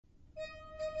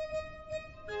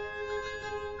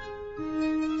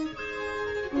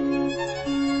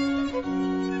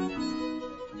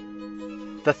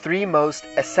The Three Most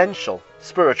Essential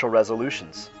Spiritual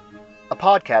Resolutions, a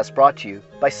podcast brought to you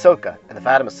by Soka and the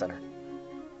Fatima Center.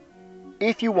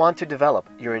 If you want to develop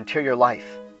your interior life,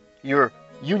 your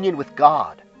union with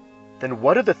God, then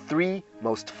what are the three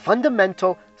most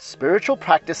fundamental spiritual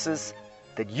practices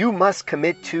that you must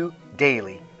commit to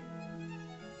daily?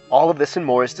 All of this and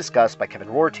more is discussed by Kevin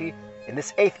Rorty in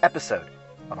this 8th episode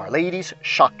of Our Lady's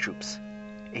Shock Troops,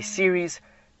 a series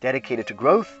dedicated to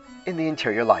growth in the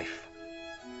interior life.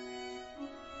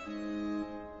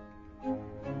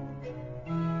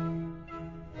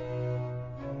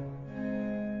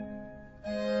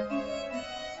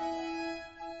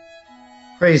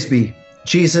 Praise be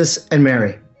Jesus and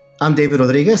Mary. I'm David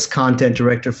Rodriguez, Content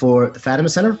Director for the Fatima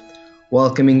Center,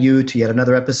 welcoming you to yet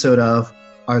another episode of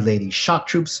Our Lady's Shock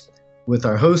Troops with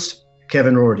our host,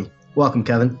 Kevin Rorty. Welcome,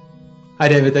 Kevin. Hi,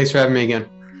 David. Thanks for having me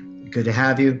again. Good to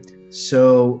have you.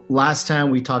 So last time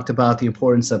we talked about the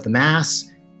importance of the Mass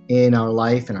in our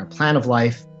life and our plan of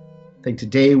life. I think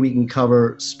today we can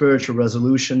cover spiritual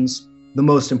resolutions, the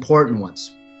most important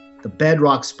ones, the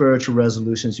bedrock spiritual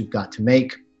resolutions you've got to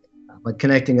make. But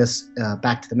connecting us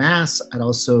back to the Mass, I'd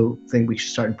also think we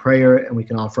should start in prayer, and we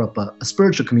can offer up a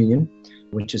spiritual communion,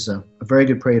 which is a very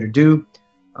good prayer to do.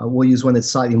 We'll use one that's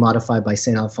slightly modified by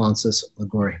St. Alphonsus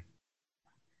Liguori. In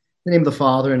the name of the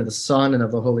Father, and of the Son, and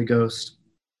of the Holy Ghost.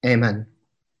 Amen.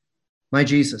 My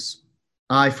Jesus,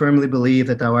 I firmly believe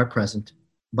that thou art present,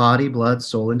 body, blood,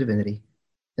 soul, and divinity,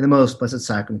 in the most blessed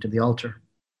sacrament of the altar.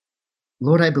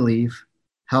 Lord, I believe,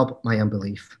 help my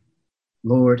unbelief.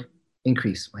 Lord,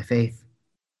 increase my faith.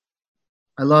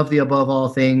 I love thee above all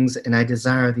things, and I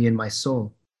desire thee in my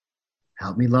soul.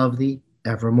 Help me love thee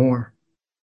evermore.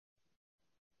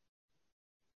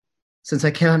 Since I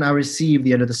cannot now receive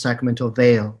thee under the sacramental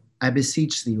veil, I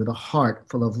beseech thee with a heart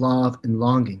full of love and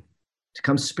longing to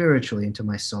come spiritually into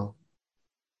my soul.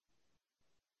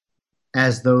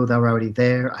 As though thou art already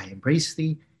there, I embrace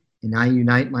thee, and I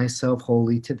unite myself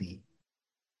wholly to thee.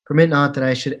 Permit not that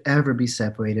I should ever be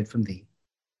separated from thee.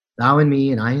 Thou in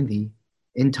me, and I in thee,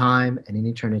 in time and in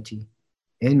eternity,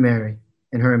 in Mary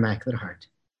and her Immaculate Heart.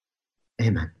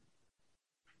 Amen.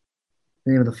 In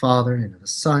the name of the Father, and of the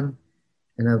Son,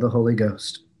 and of the Holy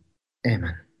Ghost.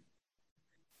 Amen.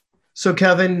 So,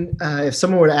 Kevin, if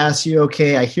someone were to ask you,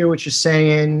 okay, I hear what you're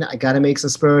saying, I got to make some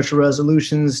spiritual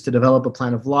resolutions to develop a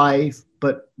plan of life,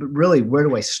 but really, where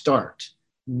do I start?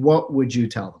 What would you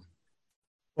tell them?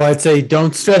 Well, I'd say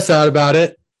don't stress out about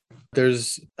it.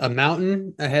 There's a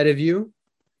mountain ahead of you.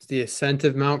 It's the ascent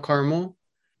of Mount Carmel.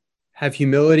 Have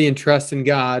humility and trust in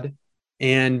God,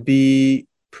 and be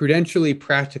prudentially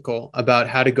practical about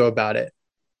how to go about it.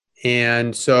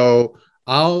 And so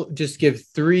I'll just give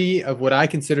 3 of what I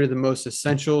consider the most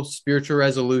essential spiritual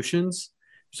resolutions.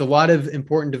 There's a lot of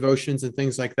important devotions and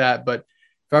things like that. But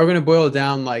if I were going to boil it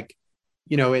down,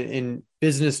 in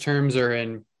business terms or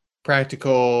in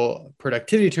practical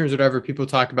productivity terms, whatever, people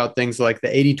talk about things like the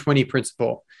 80-20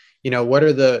 principle. What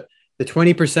are the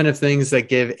 20% of things that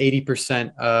give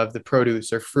 80% of the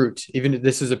produce or fruit? Even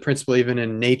this is a principle even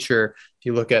in nature. If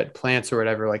you look at plants or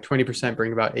whatever, like 20%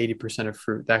 bring about 80% of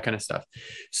fruit, that kind of stuff.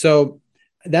 So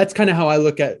that's kind of how I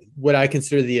look at what I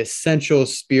consider the essential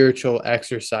spiritual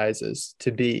exercises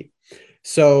to be.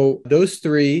 So those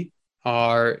 3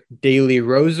 are daily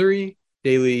rosary,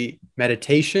 daily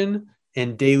meditation,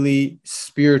 and daily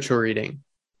spiritual reading.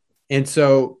 And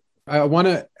so I want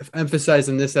to emphasize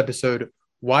in this episode,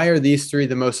 why are these 3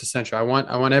 the most essential? I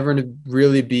want everyone to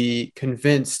really be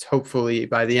convinced, hopefully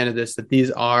by the end of this, that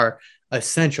these are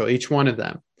essential, each one of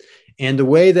them. And the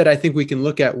way that I think we can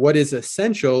look at what is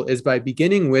essential is by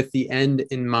beginning with the end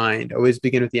in mind. Always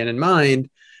begin with the end in mind,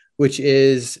 which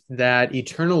is that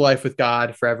eternal life with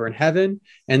God forever in heaven,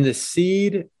 and the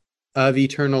seed of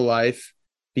eternal life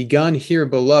begun here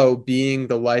below being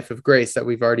the life of grace that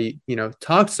we've already,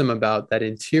 talked some about, that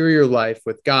interior life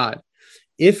with God.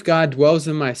 If God dwells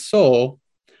in my soul,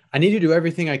 I need to do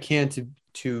everything I can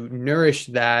to nourish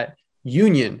that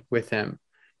union with him.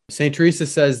 St. Teresa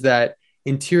says that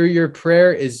interior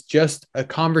prayer is just a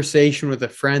conversation with a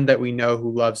friend that we know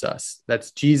who loves us.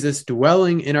 That's Jesus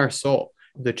dwelling in our soul.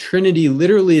 The Trinity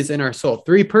literally is in our soul.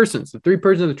 3 persons, the 3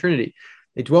 persons of the Trinity,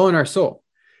 they dwell in our soul.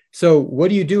 So what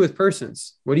do you do with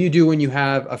persons? What do you do when you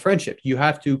have a friendship? You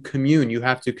have to commune, you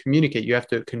have to communicate, you have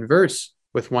to converse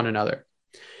with one another.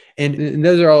 And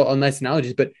those are all nice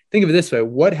analogies, but think of it this way.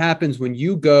 What happens when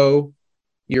you're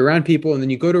around people and then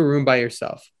you go to a room by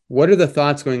yourself? What are the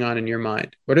thoughts going on in your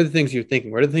mind? What are the things you're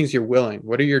thinking? What are the things you're willing?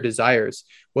 What are your desires?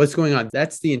 What's going on?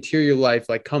 That's the interior life,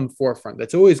 come forefront.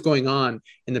 That's always going on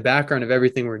in the background of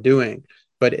everything we're doing.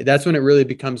 But that's when it really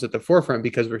becomes at the forefront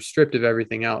because we're stripped of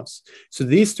everything else. So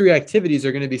these three activities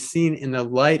are going to be seen in the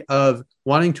light of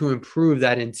wanting to improve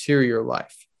that interior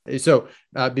life. So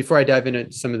before I dive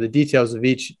into some of the details of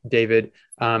each, David,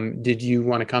 did you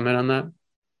want to comment on that?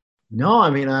 No, I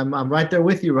mean, I'm right there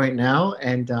with you right now.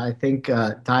 And I think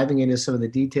diving into some of the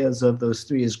details of those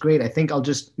three is great. I think I'll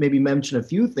just maybe mention a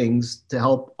few things to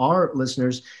help our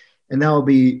listeners. And that will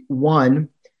be one,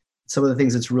 some of the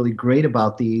things that's really great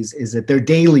about these is that they're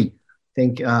daily. I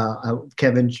think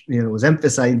Kevin, was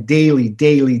emphasizing daily,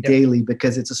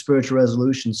 because it's a spiritual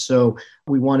resolution. So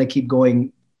we want to keep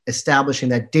going, establishing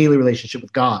that daily relationship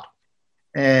with God.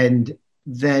 And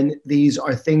then these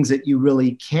are things that you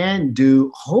really can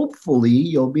do. Hopefully,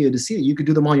 you'll be able to see that you could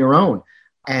do them on your own.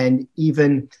 And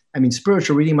even,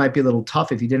 spiritual reading might be a little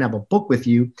tough if you didn't have a book with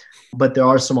you, but there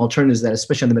are some alternatives that,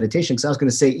 especially on the meditation, because I was going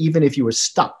to say, even if you were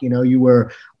stuck, you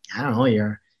were, I don't know,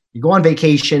 you go on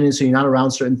vacation and so you're not around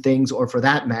certain things, or for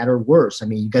that matter, worse.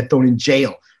 You got thrown in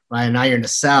jail, right? And now you're in a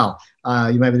cell.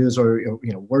 You might be doing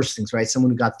or worse things, right?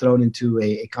 Someone who got thrown into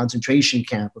a concentration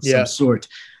camp of some sort,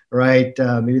 right?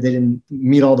 Maybe they didn't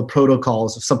meet all the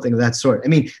protocols of something of that sort.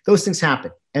 Those things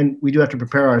happen, and we do have to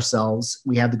prepare ourselves.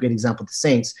 We have the great example of the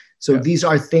saints. So these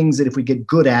are things that if we get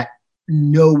good at,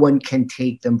 no one can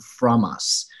take them from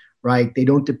us, right? They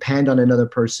don't depend on another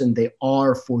person. They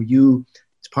are for you.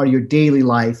 It's part of your daily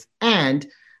life. And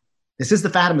this is the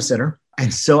Fatima Center.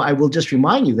 And so I will just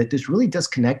remind you that this really does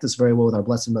connect us very well with our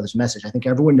Blessed Mother's message. I think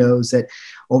everyone knows that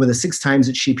over the 6 times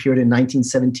that she appeared in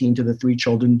 1917 to the 3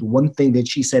 children, the one thing that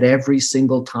she said every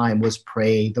single time was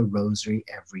pray the rosary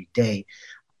every day.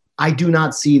 I do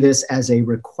not see this as a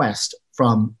request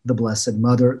from the Blessed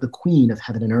Mother, the Queen of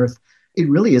Heaven and Earth. It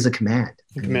really is a command.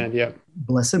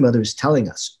 Blessed Mother is telling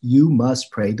us, you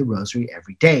must pray the rosary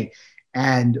every day.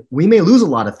 And we may lose a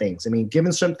lot of things.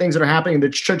 Given some things that are happening in the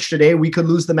church today, we could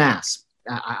lose the Mass.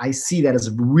 I see that as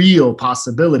a real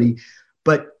possibility,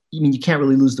 but you can't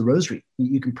really lose the rosary.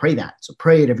 You can pray that. So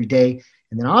pray it every day.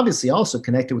 And then obviously also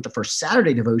connected with the first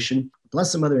Saturday devotion,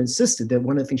 Blessed Mother insisted that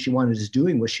one of the things she wanted us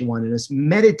doing was she wanted us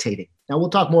meditating. Now we'll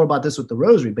talk more about this with the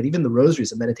rosary, but even the rosary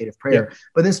is a meditative prayer. Yeah.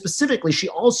 But then specifically, she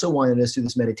also wanted us to do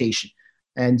this meditation.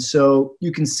 And so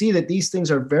you can see that these things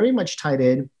are very much tied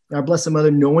in. Our Blessed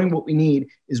Mother, knowing what we need,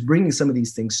 is bringing some of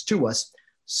these things to us.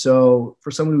 So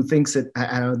for someone who thinks that,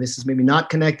 I don't know, this is maybe not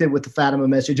connected with the Fatima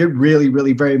message, it really,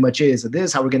 really very much is. It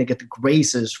is how we're going to get the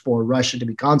graces for Russia to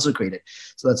be consecrated.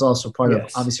 So that's also part of,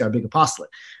 obviously, our big apostolate.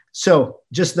 So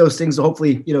just those things to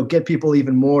hopefully, get people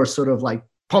even more sort of like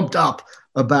pumped up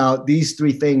about these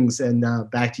 3 things. And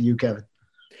back to you, Kevin.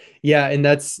 Yeah, and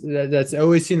that's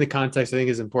always seen the context, I think,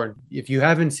 is important. If you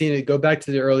haven't seen it, go back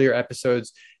to the earlier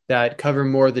episodes that cover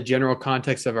more the general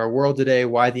context of our world today,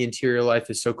 why the interior life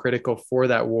is so critical for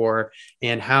that war,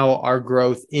 and how our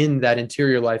growth in that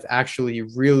interior life actually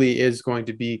really is going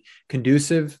to be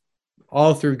conducive,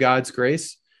 all through God's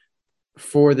grace,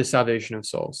 for the salvation of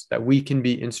souls, that we can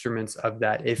be instruments of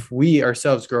that if we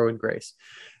ourselves grow in grace.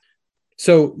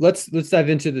 So let's dive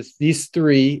into these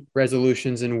 3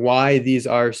 resolutions and why these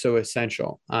are so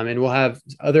essential. And we'll have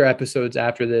other episodes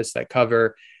after this that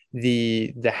cover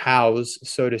the hows,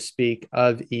 so to speak,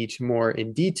 of each more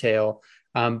in detail.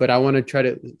 But I want to try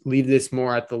to leave this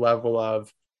more at the level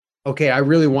of, okay, I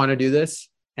really want to do this,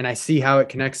 and I see how it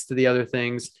connects to the other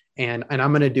things, and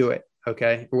I'm going to do it.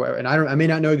 Okay. And I may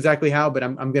not know exactly how, but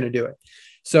I'm going to do it.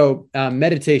 So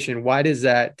meditation, why does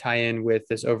that tie in with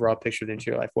this overall picture of the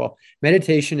interior life? Well,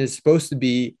 meditation is supposed to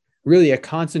be really a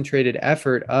concentrated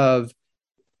effort of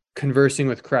conversing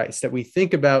with Christ, that we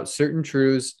think about certain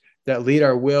truths that lead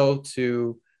our will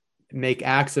to make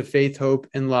acts of faith, hope,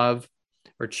 and love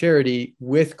or charity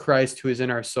with Christ who is in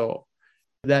our soul.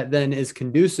 That then is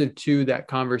conducive to that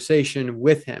conversation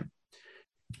with him.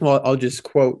 Well, I'll just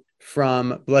quote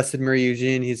from Blessed Marie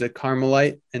Eugene. He's a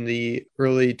Carmelite in the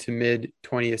early to mid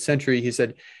 20th century. He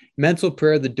said, mental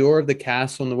prayer, the door of the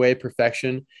castle and the way of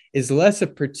perfection, is less a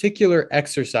particular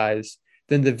exercise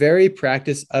than the very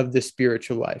practice of the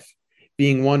spiritual life,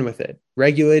 being one with it,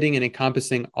 regulating and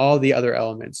encompassing all the other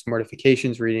elements,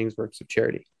 mortifications, readings, works of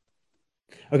charity.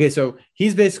 Okay, so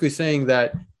he's basically saying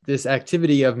that this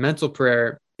activity of mental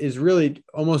prayer is really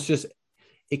almost just,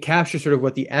 it captures sort of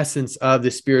what the essence of the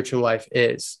spiritual life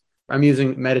is. I'm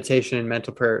using meditation and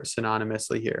mental prayer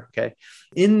synonymously here, okay?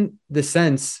 In the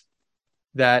sense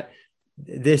that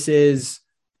this is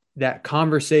that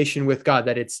conversation with God,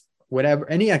 that it's whatever,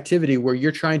 any activity where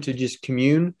you're trying to just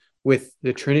commune with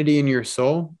the Trinity in your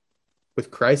soul, with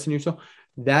Christ in your soul,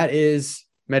 that is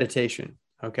meditation,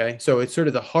 okay? So it's sort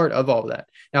of the heart of all of that.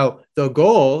 Now, the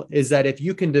goal is that if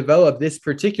you can develop this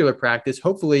particular practice,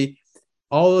 hopefully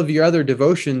all of your other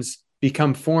devotions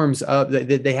become forms of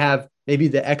that. They have maybe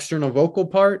the external vocal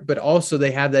part, but also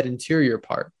they have that interior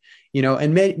part,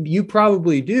 and you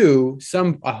probably do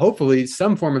hopefully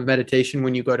some form of meditation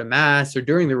when you go to mass or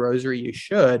during the rosary, you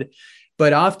should,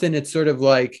 but often it's sort of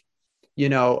like,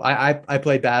 I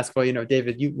played basketball,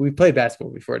 David, we played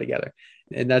basketball before together,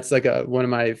 and that's like one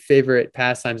of my favorite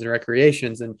pastimes and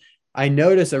recreations. And I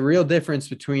notice a real difference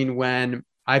between when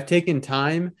I've taken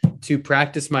time to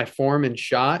practice my form and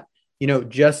shot,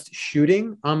 just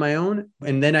shooting on my own.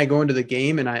 And then I go into the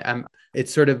game and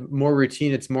it's sort of more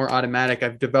routine. It's more automatic.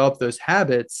 I've developed those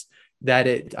habits that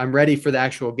I'm ready for the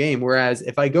actual game. Whereas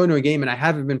if I go into a game and I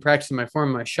haven't been practicing my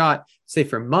form, my shot, say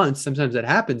for months, sometimes that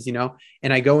happens,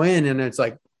 and I go in and it's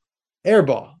like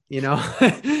airball,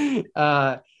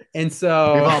 and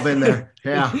so we've all been there.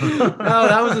 Yeah. Oh,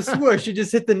 that was a swoosh. You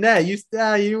just hit the net.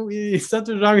 You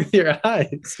something's wrong with your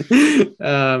eyes.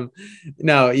 No,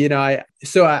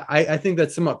 I think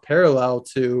that's somewhat parallel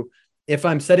to if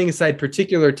I'm setting aside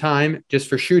particular time just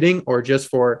for shooting or just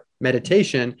for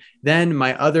meditation, then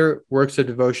my other works of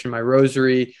devotion, my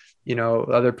rosary,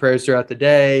 other prayers throughout the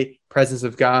day, presence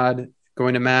of God,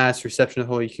 going to mass, reception of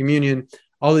Holy Communion,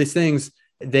 all these things,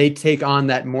 they take on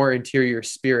that more interior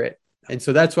spirit. And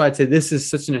so that's why I'd say this is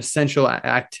such an essential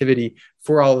activity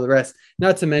for all of the rest.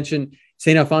 Not to mention,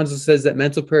 St. Alfonso says that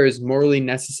mental prayer is morally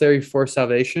necessary for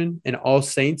salvation, and all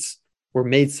saints were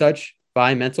made such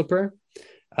by mental prayer.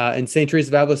 And St. Teresa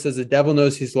of Avila says the devil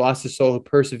knows he's lost his soul who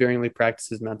perseveringly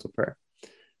practices mental prayer.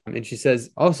 And she says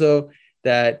also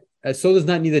that a soul does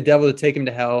not need the devil to take him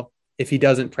to hell if he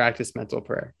doesn't practice mental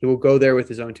prayer. He will go there with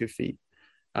his own 2 feet.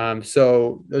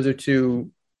 So those are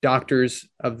two doctors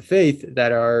of the faith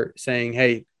that are saying,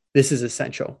 hey, this is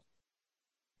essential.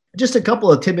 Just a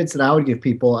couple of tidbits that I would give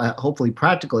people, hopefully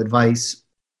practical advice.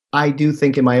 I do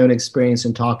think in my own experience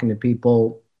in talking to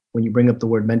people, when you bring up the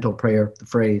word mental prayer, the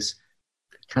phrase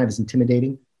kind of is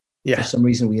intimidating. Yeah. For some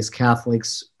reason, we as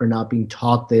Catholics are not being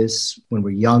taught this when we're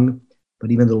young, but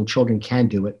even little children can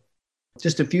do it.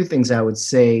 Just a few things I would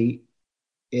say,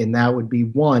 and that would be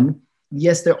one,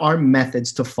 yes, there are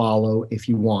methods to follow if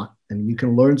you want. I mean, you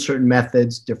can learn certain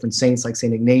methods. Different saints like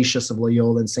St. Ignatius of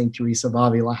Loyola and St. Teresa of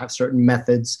Avila have certain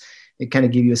methods. They kind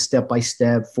of give you a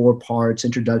step-by-step, 4 parts,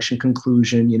 introduction,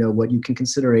 conclusion, what you can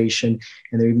consideration.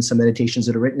 And there are even some meditations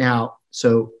that are written out.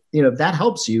 So, if that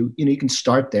helps you, you can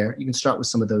start there. You can start with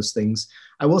some of those things.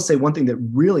 I will say one thing that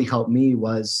really helped me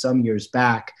was some years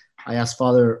back, I asked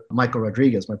Father Michael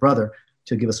Rodriguez, my brother,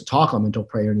 to give us a talk on mental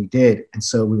prayer, and he did. And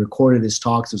so we recorded his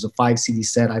talks. It was a 5 CD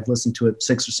set. I've listened to it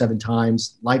 6 or 7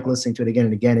 times, like listening to it again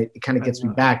and again. It kind of gets me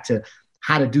back to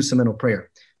how to do some mental prayer.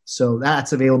 So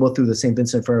that's available through the St.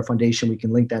 Vincent Ferrer Foundation. We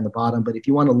can link that in the bottom. But if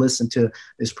you want to listen to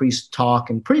this priest talk,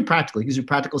 and pretty practically, he gives you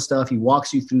practical stuff. He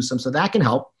walks you through some, so that can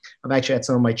help. I've actually had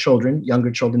some of my children,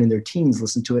 younger children in their teens,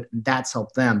 listen to it, and that's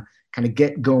helped them kind of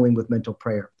get going with mental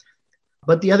prayer.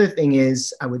 But the other thing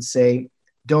is, I would say,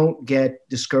 don't get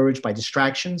discouraged by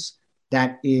distractions.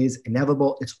 That is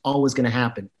inevitable. It's always going to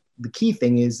happen. The key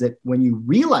thing is that when you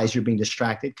realize you're being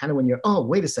distracted, kind of when you're, oh,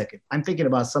 wait a second, I'm thinking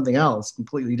about something else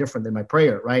completely different than my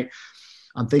prayer, right?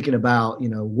 I'm thinking about,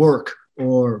 work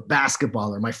or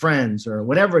basketball or my friends or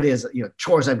whatever it is,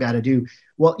 chores I've got to do.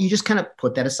 Well, you just kind of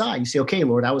put that aside. You say, okay,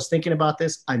 Lord, I was thinking about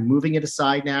this. I'm moving it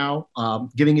aside now,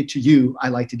 giving it to you. I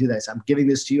like to do that. So I'm giving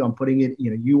this to you. I'm putting it,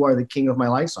 you are the king of my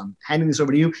life. So I'm handing this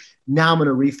over to you. Now I'm going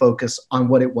to refocus on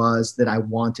what it was that I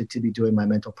wanted to be doing my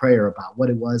mental prayer about, what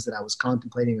it was that I was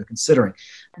contemplating or considering.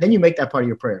 Then you make that part of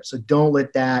your prayer. So don't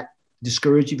let that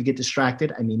discourage you if you get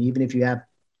distracted. I mean, even if you have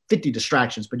 50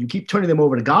 distractions, but you keep turning them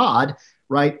over to God,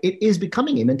 right? It is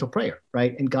becoming a mental prayer,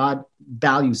 right? And God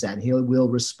values that. And he will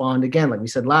respond again. Like we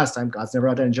said last time, God's never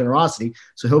outdone generosity.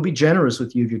 So he'll be generous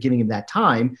with you if you're giving him that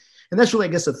time. And that's really,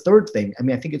 I guess, a third thing. I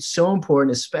mean, I think it's so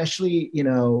important, especially,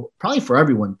 probably for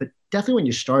everyone, but definitely when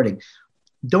you're starting,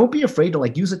 don't be afraid to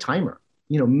use a timer,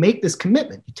 make this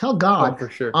commitment. You tell God, for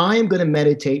sure, I am going to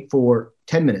meditate for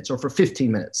 10 minutes or for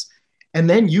 15 minutes. And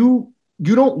then you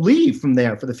don't leave from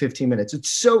there for the 15 minutes. It's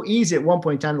so easy at one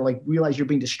point in time to realize you're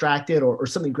being distracted or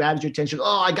something grabs your attention.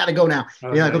 Oh, I got to go now.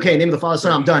 And you're like, okay, name of the Father,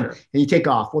 Son, I'm done. And you take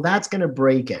off. Well, that's going to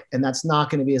break it. And that's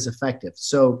not going to be as effective.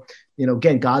 So,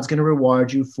 again, God's going to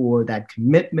reward you for that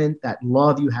commitment, that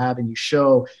love you have and you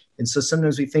show. And so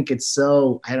sometimes we think it's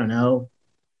so, I don't know,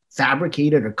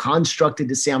 fabricated or constructed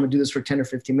to say, I'm going to do this for 10 or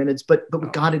 15 minutes. But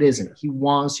with God, it isn't. He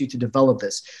wants you to develop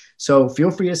this. So feel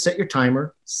free to set your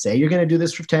timer. Say you're going to do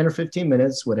this for 10 or 15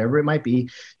 minutes, whatever it might be.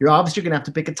 You're obviously going to have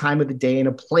to pick a time of the day and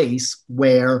a place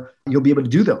where you'll be able to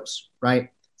do those, right?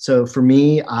 So for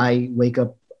me, I wake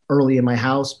up early in my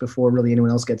house before really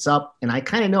anyone else gets up. And I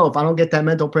kind of know if I don't get that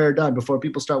mental prayer done before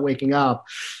people start waking up,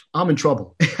 I'm in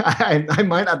trouble. I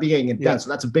might not be getting it done. So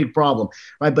that's a big problem,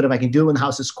 right? But if I can do it when the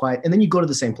house is quiet, and then you go to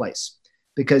the same place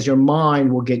because your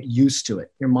mind will get used to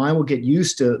it. Your mind will get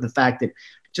used to the fact that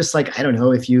just like, I don't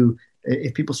know,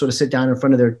 if people sort of sit down in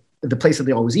front of the place that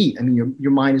they always eat. I mean,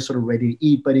 your mind is sort of ready to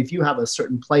eat. But if you have a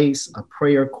certain place, a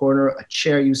prayer corner, a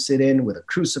chair you sit in with a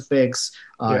crucifix,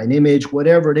 an image,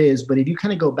 whatever it is, but if you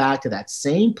kind of go back to that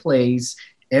same place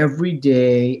every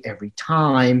day, every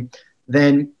time,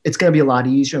 then it's going to be a lot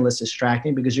easier and less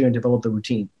distracting because you're going to develop the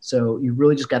routine. So you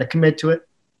really just got to commit to it.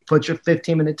 Put your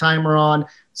 15-minute timer on,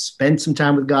 spend some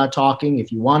time with God talking.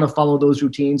 If you want to follow those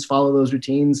routines, follow those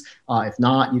routines. If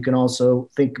not, you can also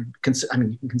you can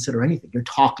consider anything. You're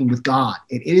talking with God.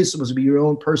 It is supposed to be your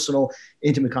own personal,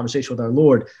 intimate conversation with our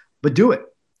Lord, but do it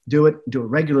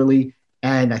regularly.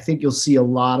 And I think you'll see a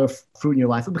lot of fruit in your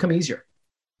life. It'll become easier.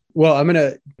 Well, I'm going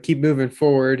to keep moving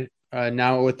forward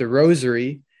now with the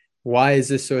rosary. Why is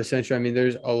this so essential? I mean,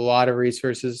 there's a lot of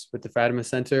resources with the Fatima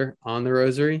Center on the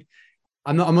rosary.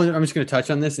 I'm just going to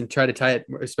touch on this and try to tie it,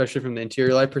 especially from the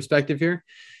interior life perspective here.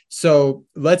 So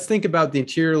let's think about the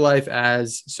interior life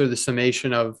as sort of the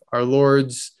summation of our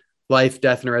Lord's life,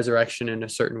 death, and resurrection in a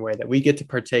certain way that we get to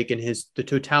partake in the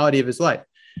totality of his life.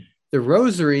 The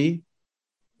rosary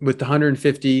with the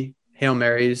 150 Hail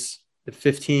Marys, the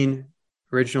 15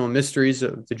 original mysteries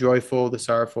of the joyful, the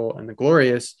sorrowful, and the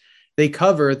glorious, they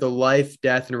cover the life,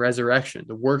 death, and resurrection,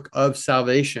 the work of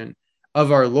salvation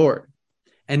of our Lord.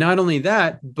 And not only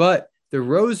that, but the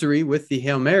rosary with the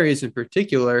Hail Marys in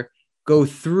particular go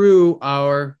through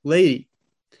Our Lady.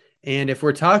 And if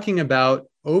we're talking about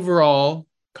overall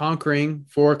conquering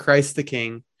for Christ the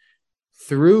King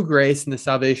through grace and the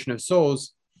salvation of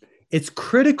souls, it's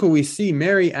critical we see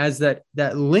Mary as that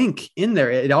link in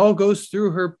there. It all goes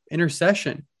through her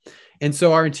intercession. And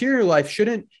so our interior life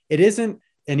isn't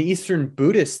an Eastern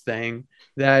Buddhist thing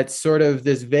that's sort of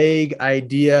this vague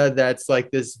idea that's like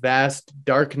this vast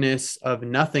darkness of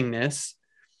nothingness.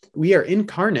 We are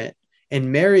incarnate,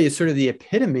 and Mary is sort of the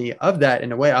epitome of that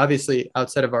in a way, obviously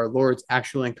outside of our Lord's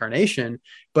actual incarnation.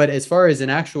 But as far as an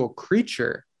actual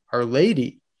creature, Our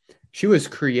Lady, she was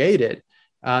created,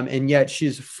 and yet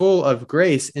she's full of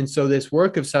grace. And so this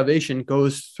work of salvation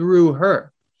goes through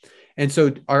her. And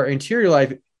so our interior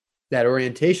life, that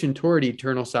orientation toward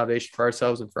eternal salvation for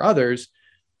ourselves and for others,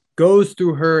 goes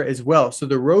through her as well. So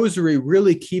the rosary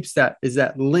really is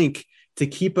that link to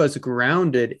keep us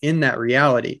grounded in that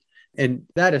reality. And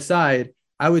that aside,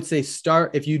 I would say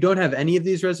if you don't have any of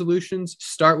these resolutions,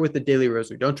 start with the daily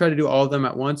rosary. Don't try to do all of them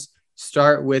at once.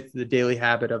 Start with the daily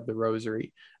habit of the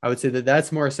rosary. I would say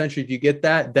that's more essential. If you get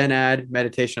that, then add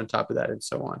meditation on top of that and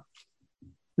so on.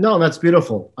 No, that's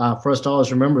beautiful. For us to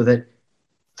always remember that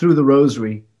through the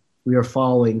rosary, we are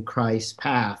following Christ's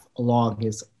path along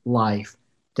his life,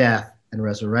 death, and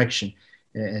resurrection.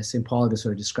 As St. Paul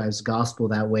sort of describes the gospel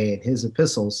that way in his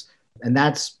epistles. And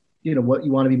that's, what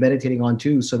you want to be meditating on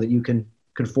too, so that you can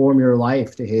conform your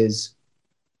life to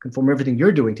conform everything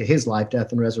you're doing to his life,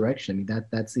 death, and resurrection. I mean,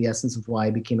 that's the essence of why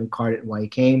he became incarnate and why he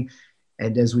came.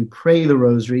 And as we pray the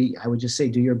rosary, I would just say,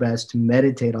 do your best to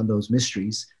meditate on those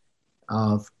mysteries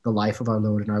of the life of our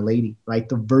Lord and Our Lady, right?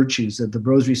 The virtues of the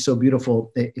rosary is so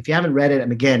beautiful. If you haven't read it,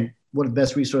 and again, one of the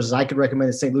best resources I could recommend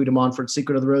is St. Louis de Montfort's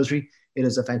Secret of the Rosary. It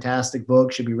is a fantastic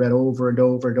book, should be read over and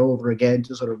over and over again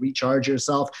to sort of recharge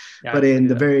yourself. Yeah, but at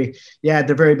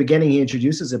the very beginning, he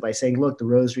introduces it by saying, look, the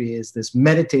rosary is this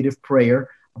meditative prayer,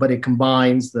 but it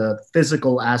combines the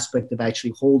physical aspect of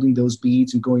actually holding those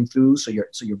beads and going through. So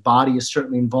your body is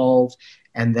certainly involved.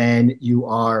 And then you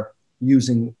are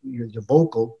using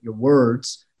your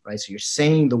words, right? So you're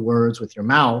saying the words with your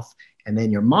mouth, and then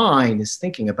your mind is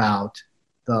thinking about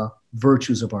the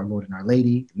virtues of our Lord and Our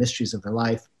Lady, the mysteries of their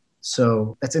life.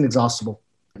 So that's inexhaustible.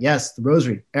 Yes, the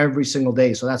rosary every single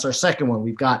day. So that's our second one.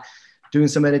 We've got doing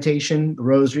some meditation, the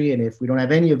rosary, and if we don't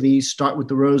have any of these, start with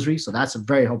the rosary. So that's a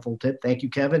very helpful tip. Thank you,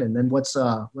 Kevin. And then what's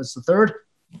the third?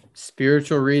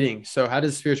 Spiritual reading. So how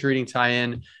does spiritual reading tie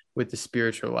in with the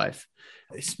spiritual life?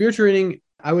 Spiritual reading,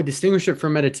 I would distinguish it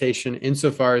from meditation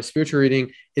insofar as spiritual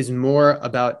reading is more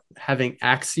about having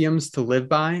axioms to live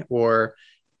by, or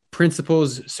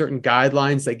principles, certain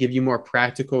guidelines that give you more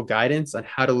practical guidance on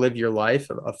how to live your life,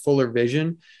 a fuller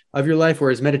vision of your life.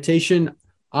 Whereas meditation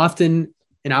often,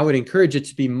 and I would encourage it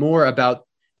to be more about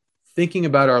thinking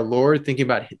about our Lord, thinking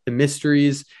about the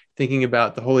mysteries, thinking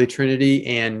about the Holy Trinity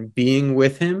and being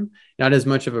with him, not as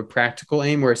much of a practical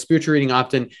aim. Whereas spiritual reading,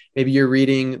 often maybe you're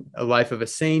reading a life of a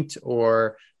saint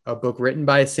or a book written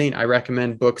by a saint. I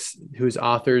recommend books whose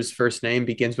author's first name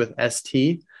begins with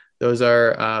ST, Those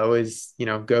are always,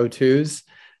 go-tos.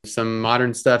 Some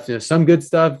modern stuff, some good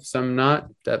stuff, some not,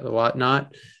 a lot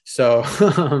not. So,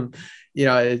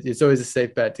 it's always a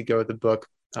safe bet to go with the book.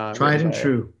 Tried and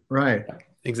true. Right.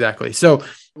 Exactly. So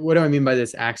what do I mean by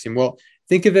this axiom? Well,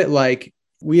 think of it like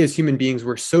we as human beings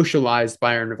were socialized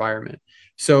by our environment.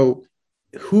 So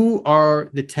who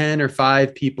are the 10 or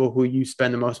 5 people who you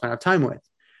spend the most amount of time with?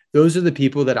 Those are the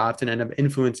people that often end up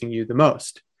influencing you the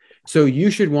most. So you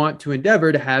should want to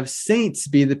endeavor to have saints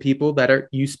be the people that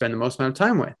you spend the most amount of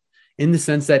time with, in the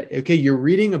sense that, okay, you're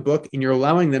reading a book and you're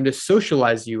allowing them to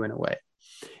socialize you in a way.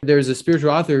 There's a spiritual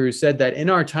author who said that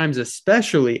in our times,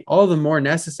 especially, all the more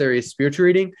necessary is spiritual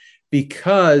reading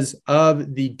because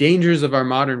of the dangers of our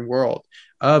modern world,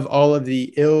 of all of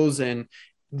the ills and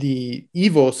the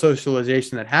evil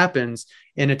socialization that happens.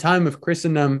 In a time of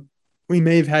Christendom, we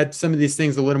may have had some of these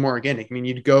things a little more organic. I mean,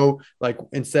 you'd go, like,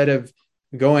 instead of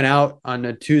going out on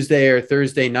a Tuesday or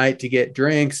Thursday night to get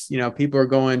drinks, people are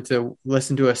going to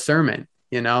listen to a sermon,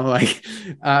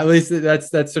 at least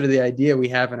that's sort of the idea we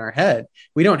have in our head.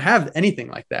 We don't have anything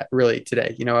like that really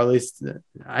today, at least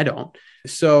I don't.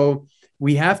 So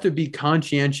we have to be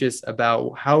conscientious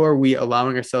about how are we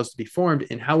allowing ourselves to be formed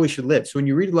and how we should live. So when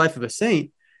you read the life of a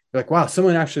saint, you're like, wow,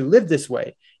 someone actually lived this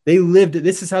way. They lived,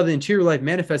 this is how the interior life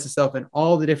manifests itself in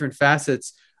all the different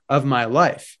facets of my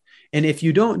life. And if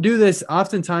you don't do this,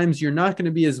 oftentimes you're not going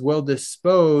to be as well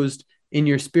disposed in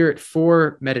your spirit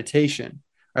for meditation,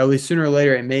 or at least sooner or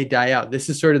later it may die out. This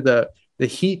is sort of the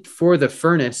heat for the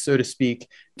furnace, so to speak,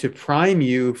 to prime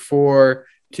you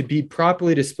to be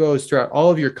properly disposed throughout all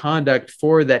of your conduct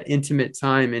for that intimate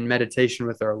time in meditation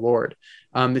with our Lord.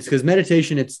 It's because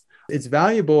meditation, it's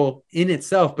valuable in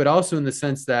itself, but also in the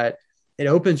sense that it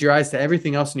opens your eyes to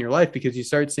everything else in your life, because you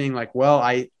start seeing like, well,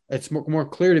 it's more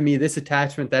clear to me, this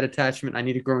attachment, that attachment, I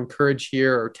need to grow in courage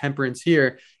here or temperance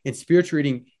here. And spiritual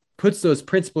reading puts those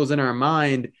principles in our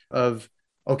mind of,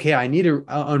 okay, I need to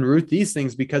unroot these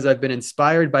things because I've been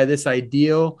inspired by this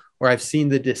ideal, or I've seen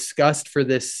the disgust for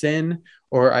this sin,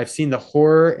 or I've seen the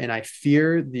horror and I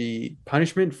fear the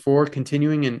punishment for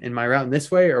continuing in my route in this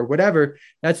way, or whatever.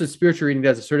 That's what spiritual reading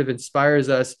does. It sort of inspires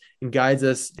us and guides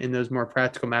us in those more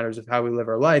practical matters of how we live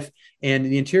our life. And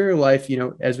the interior life,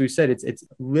 as we've said, it's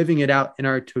living it out in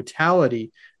our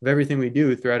totality of everything we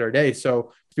do throughout our day.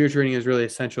 So spiritual reading is really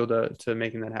essential to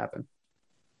making that happen.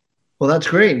 Well, that's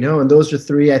great. No, and those are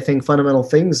 3, I think, fundamental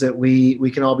things that we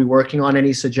can all be working on.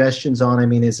 Any suggestions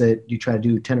on, is it you try to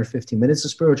do 10 or 15 minutes of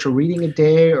spiritual reading a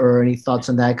day, or any thoughts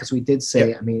on that? Because we did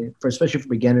say, especially for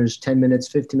beginners, 10 minutes,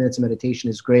 15 minutes of meditation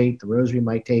is great. The rosary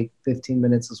might take 15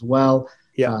 minutes as well.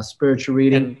 Yeah. Spiritual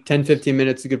reading. And 10, 15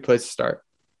 minutes is a good place to start.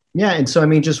 Yeah. And so,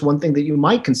 just one thing that you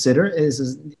might consider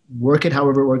is work it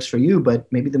however it works for you, but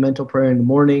maybe the mental prayer in the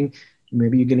morning.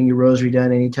 Maybe you're getting your rosary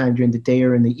done anytime during the day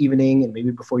or in the evening, and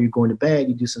maybe before you go into bed,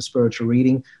 you do some spiritual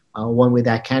reading. One way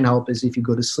that can help is if you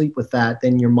go to sleep with that,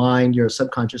 then your mind, your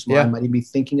subconscious mind might even be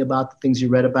thinking about the things you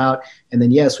read about. And then,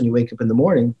 yes, when you wake up in the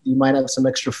morning, you might have some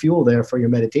extra fuel there for your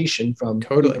meditation from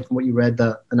what you read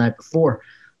the night before.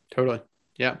 Totally.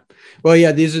 Yeah. Well,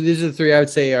 yeah, these are the 3 I would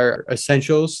say are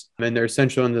essentials, and they're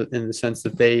essential in the sense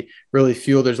that they really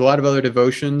fuel. There's a lot of other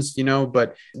devotions,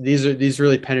 but these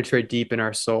really penetrate deep in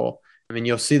our soul.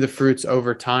 You'll see the fruits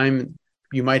over time.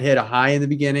 You might hit a high in the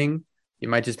beginning. You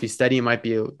might just be steady. You might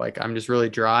be like, I'm just really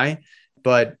dry.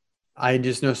 But I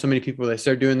just know so many people, they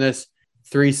start doing this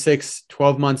 3, 6,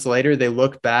 12 months later, they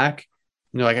look back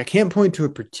and they're like, I can't point to a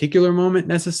particular moment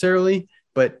necessarily,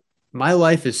 but my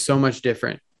life is so much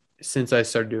different since I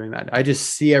started doing that. I just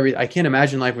see I can't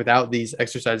imagine life without these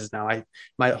exercises now.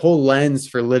 My whole lens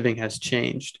for living has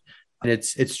changed. And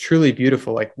it's truly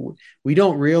beautiful. Like, we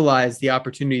don't realize the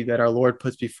opportunity that our Lord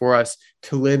puts before us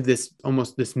to live it is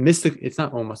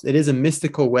a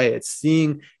mystical way. It's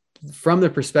seeing from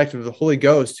the perspective of the Holy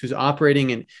Ghost, who's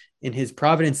operating in his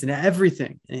providence in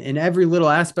everything, in every little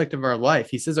aspect of our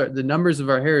life. He says the numbers of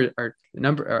our hair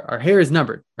our hair is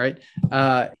numbered, right?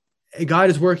 God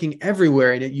is working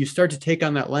everywhere, and you start to take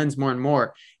on that lens more and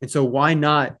more. And so why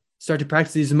not start to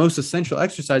practice these most essential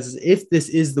exercises? If this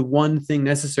is the one thing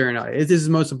necessary or not, if this is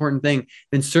the most important thing,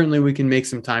 then certainly we can make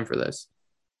some time for this.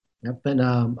 Yep.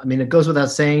 And it goes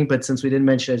without saying, but since we didn't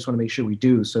mention it, I just want to make sure we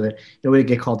do, so that we don't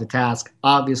get called to task.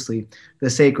 Obviously, the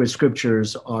sacred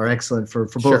scriptures are excellent for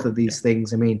both of these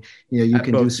things. You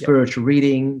can do spiritual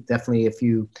reading. Definitely, if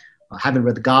you haven't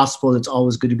read the Gospels, it's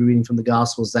always good to be reading from the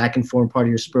Gospels. That can form part of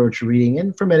your spiritual reading,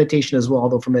 and for meditation as well.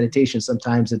 Although for meditation,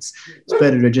 sometimes it's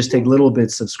better to just take little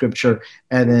bits of scripture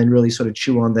and then really sort of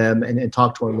chew on them and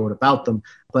talk to our Lord about them.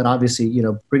 But obviously,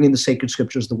 bringing the sacred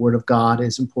scriptures, the Word of God,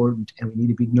 is important, and we need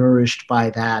to be nourished by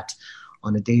that.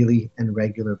 on a daily and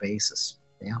regular basis.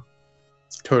 Yeah.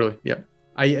 Totally. Yep.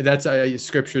 That's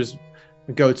scripture's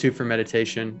go-to for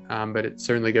meditation, but it's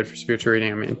certainly good for spiritual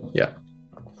reading. I mean, yeah.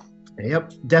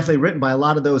 Yep. Definitely written by a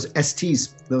lot of those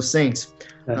STs, those saints.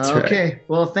 That's okay. Right.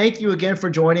 Well, thank you again for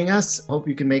joining us. Hope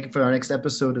you can make it for our next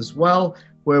episode as well,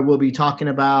 where we'll be talking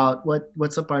about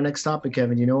what's up our next topic,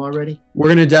 Kevin. You know already? We're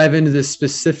going to dive into the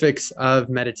specifics of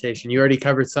meditation. You already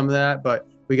covered some of that, but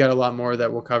we got a lot more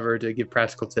that we'll cover to give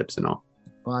practical tips and all.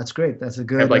 Well, that's great. That's a I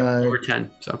good have like over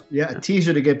 10. So a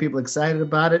teaser to get people excited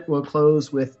about it. We'll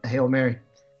close with a Hail Mary. In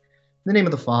the name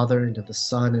of the Father, and of the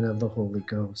Son, and of the Holy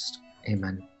Ghost.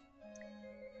 Amen.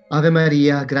 Ave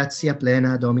Maria, gratia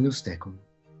plena, Dominus tecum.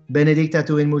 Benedicta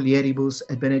tu in mulieribus,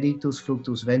 et benedictus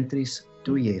fructus ventris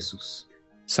tui, Iesus.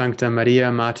 Sancta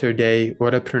Maria, Mater Dei,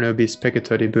 ora pro nobis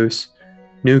peccatoribus,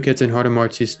 nunc et in hora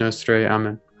mortis nostrae.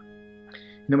 Amen.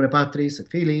 In nomine Patris, et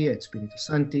Filii, et Spiritus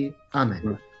Sancti.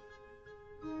 Amen.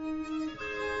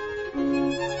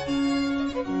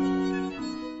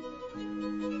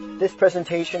 This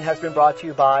presentation has been brought to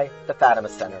you by the Fatima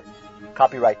Center.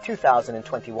 Copyright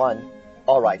 2021,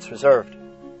 all rights reserved.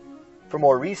 For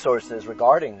more resources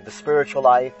regarding the spiritual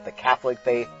life, the Catholic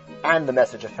faith, and the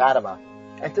message of Fatima,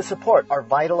 and to support our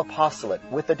vital apostolate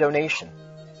with a donation,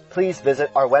 please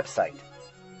visit our website,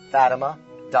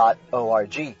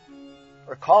 fatima.org,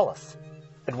 or call us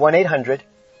at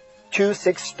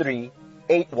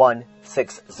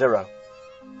 1-800-263-8160.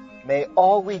 May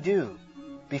all we do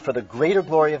be for the greater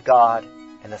glory of God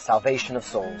and the salvation of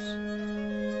souls.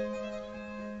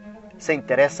 Saint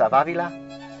Teresa of Avila,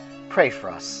 pray for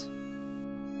us.